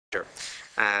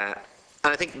Uh,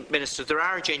 And I think, Minister, there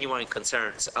are genuine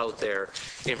concerns out there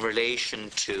in relation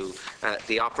to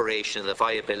the operation and the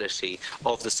viability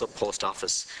of the sub-post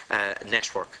office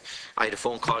network. I had a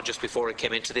phone call just before I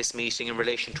came into this meeting in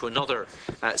relation to another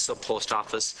sub-post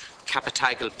office,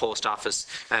 Capitagal Post Office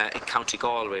in County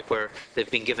Galway, where they've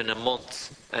been given a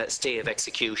month stay of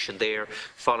execution there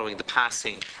following the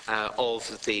passing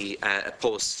of the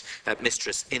post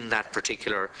mistress in that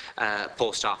particular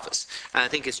post office. And I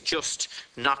think it's just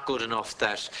not good enough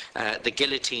that the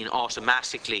guillotine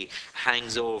automatically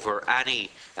hangs over any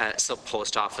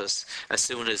sub-post office as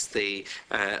soon as the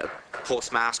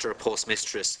postmaster or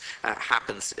postmistress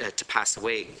happens to pass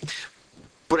away.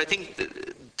 But I think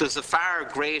there's a far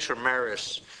greater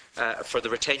merit for the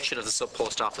retention of the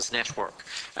sub-post office network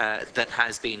that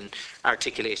has been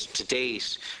articulated to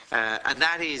date, and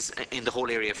that is in the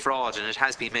whole area of fraud, and it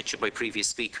has been mentioned by previous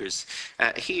speakers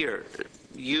here.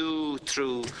 You,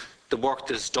 through the work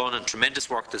that's done, and tremendous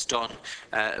work that's done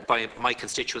by my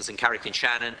constituents in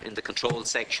Carrick-on-Shannon in the control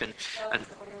section, and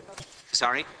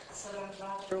sorry?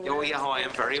 Oh yeah, I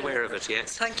am very aware of it,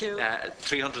 yes. Thank you.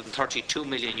 €332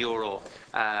 million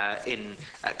in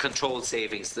control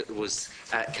savings that was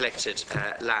collected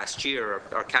last year,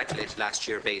 or calculated last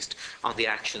year, based on the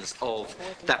actions of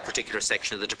that particular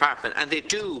section of the department. And they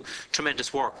do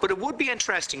tremendous work. But it would be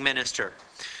interesting, Minister,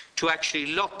 to actually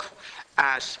look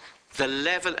at the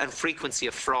level and frequency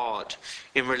of fraud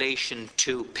in relation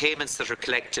to payments that are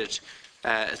collected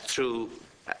through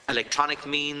electronic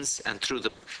means and through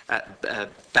the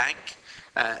bank,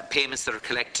 payments that are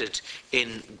collected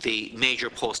in the major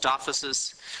post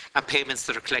offices, and payments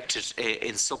that are collected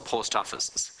in sub-post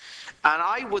offices. And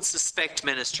I would suspect,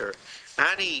 Minister,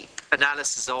 any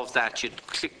analysis of that, you'd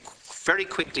very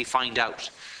quickly find out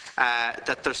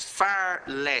that there's far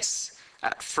less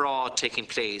fraud taking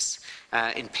place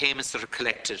in payments that are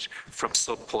collected from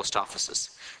sub-post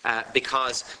offices.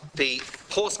 Because the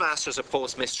postmasters or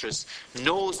postmistress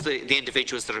knows the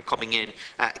individuals that are coming in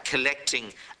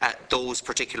collecting those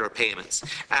particular payments.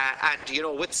 And, you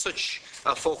know, with such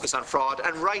a focus on fraud,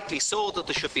 and rightly so that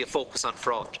there should be a focus on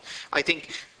fraud, I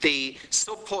think the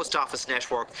sub-post office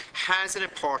network has an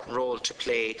important role to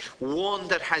play, one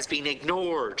that has been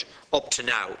ignored up to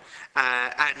now.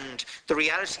 And the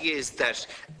reality is that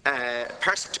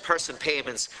person-to-person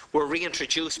payments were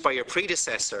reintroduced by your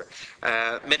predecessor,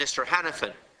 Minister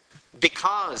Hanafin,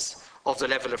 because of the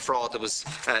level of fraud that was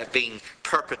being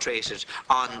perpetrated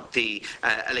on the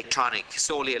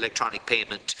solely electronic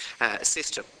payment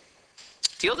system.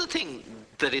 The other thing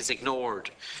that is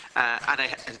ignored, and I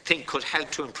think could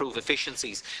help to improve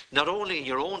efficiencies, not only in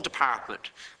your own department,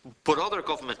 but other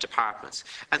government departments,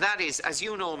 and that is, as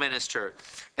you know, Minister,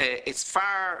 it's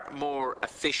far more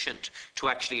efficient to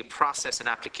actually process an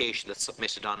application that's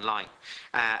submitted online.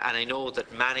 And I know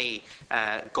that many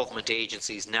government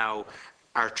agencies now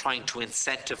are trying to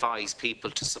incentivise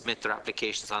people to submit their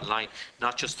applications online,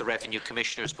 not just the Revenue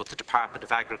Commissioners, but the Department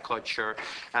of Agriculture,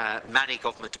 many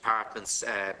government departments,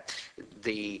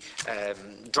 the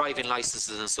driving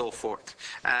licences and so forth.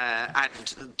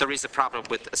 And there is a problem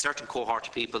with a certain cohort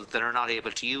of people that are not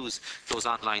able to use those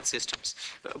online systems.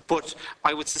 But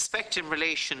I would suspect in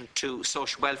relation to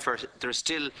social welfare, there is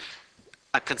still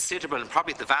a considerable, and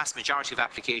probably the vast majority of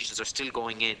applications are still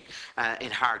going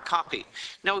in hard copy.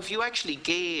 Now, if you actually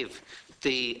gave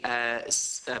the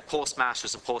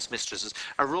postmasters and postmistresses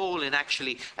a role in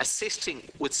actually assisting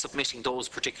with submitting those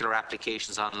particular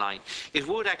applications online, it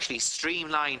would actually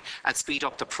streamline and speed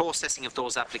up the processing of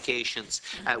those applications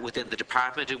within the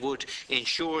department. It would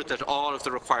ensure that all of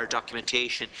the required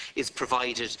documentation is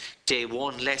provided day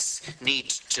one, less need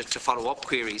to follow up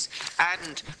queries.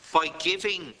 And by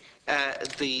giving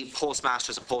the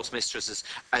postmasters and postmistresses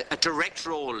a direct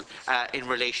role in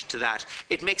relation to that,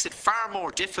 it makes it far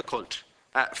more difficult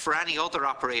for any other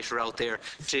operator out there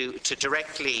to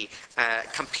directly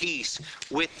compete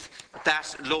with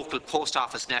that local post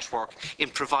office network in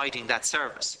providing that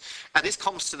service. And this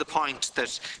comes to the point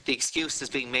that the excuse is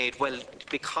being made, well,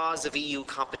 because of EU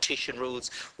competition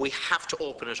rules, we have to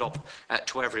open it up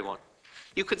to everyone.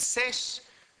 You could set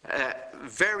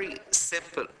very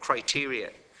simple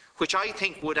criteria which I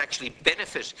think would actually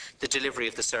benefit the delivery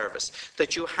of the service,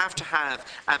 that you have to have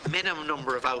a minimum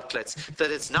number of outlets, that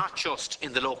it's not just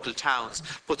in the local towns,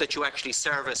 but that you actually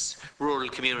service rural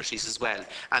communities as well.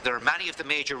 And there are many of the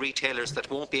major retailers that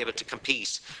won't be able to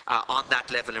compete on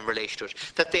that level in relation to it,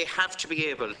 that they have to be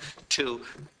able to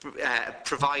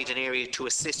provide an area to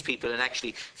assist people in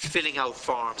actually filling out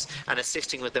forms and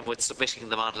assisting with them with submitting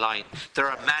them online. There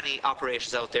are many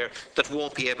operators out there that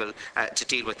won't be able to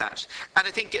deal with that. And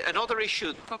I think another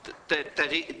issue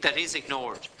that is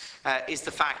ignored is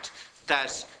the fact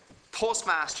that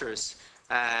postmasters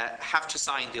have to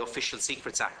sign the Official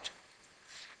Secrets Act.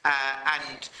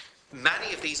 And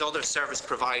many of these other service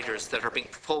providers that are being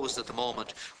proposed at the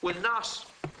moment will not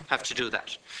have to do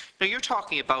that. Now, you're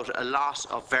talking about a lot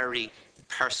of very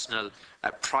personal,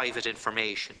 private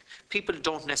information. People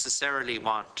don't necessarily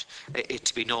want it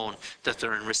to be known that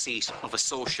they're in receipt of a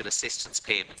social assistance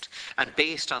payment. And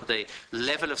based on the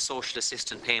level of social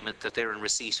assistance payment that they're in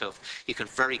receipt of, you can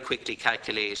very quickly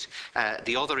calculate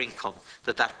the other income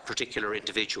that that particular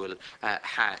individual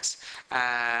has.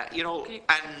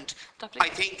 And I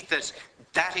think that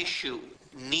that issue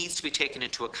needs to be taken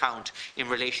into account in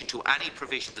relation to any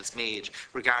provision that's made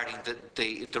regarding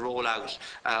the rollout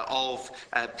of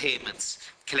payments,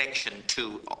 collection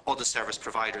to other service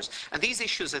providers. And these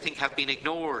issues, I think, have been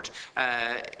ignored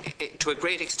to a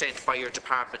great extent by your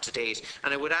department to date.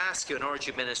 And I would ask you and urge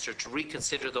you, Minister, to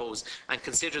reconsider those and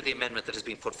consider the amendment that has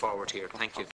been put forward here. Thank you.